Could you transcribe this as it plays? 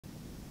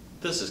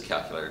This is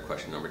calculator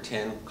question number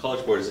 10.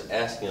 College Board is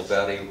asking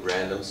about a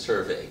random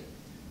survey.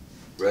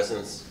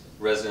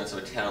 Residents of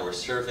a town were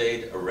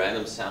surveyed, a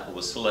random sample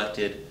was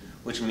selected,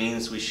 which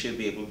means we should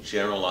be able to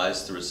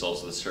generalize the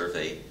results of the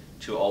survey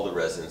to all the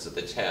residents of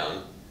the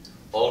town.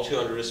 All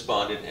 200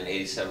 responded and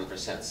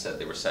 87% said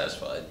they were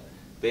satisfied.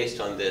 Based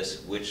on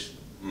this, which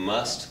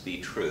must be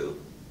true?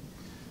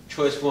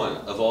 Choice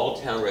 1, of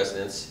all town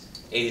residents,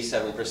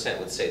 87%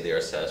 would say they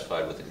are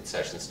satisfied with the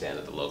concession stand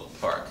at the local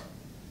park.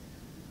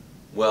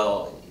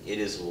 Well, it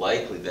is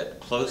likely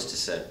that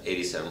close to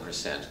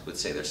 87% would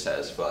say they're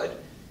satisfied.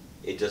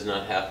 It does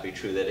not have to be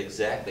true that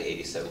exactly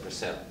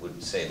 87%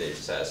 would say they're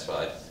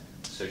satisfied,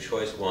 so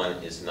choice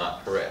 1 is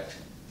not correct.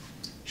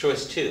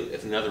 Choice 2,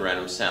 if another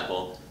random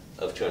sample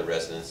of 200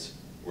 residents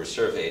were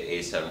surveyed,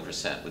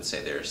 87% would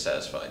say they're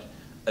satisfied.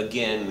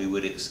 Again, we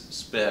would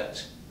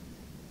expect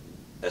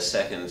a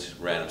second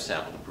random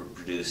sample to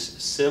produce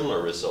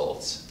similar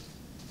results.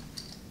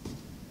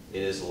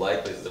 It is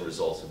likely that the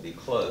results would be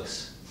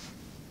close,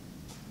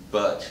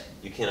 but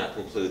you cannot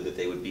conclude that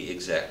they would be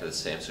exactly the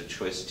same, so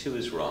choice 2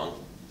 is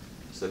wrong.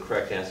 So the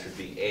correct answer would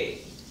be A.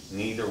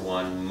 Neither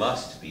one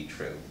must be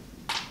true.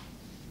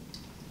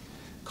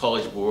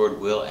 College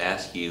Board will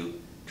ask you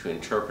to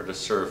interpret a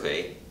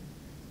survey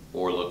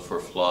or look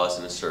for flaws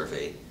in a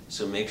survey,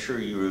 so make sure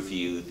you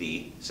review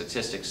the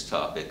statistics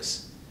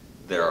topics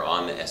that are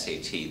on the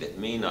SAT that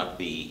may not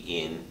be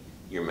in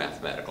your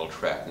mathematical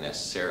track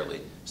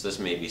necessarily. So this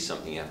may be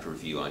something you have to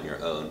review on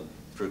your own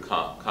through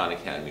Khan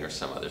Academy or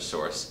some other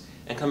source.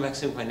 And come back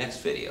soon for my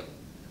next video.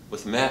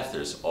 With math,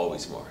 there's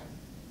always more.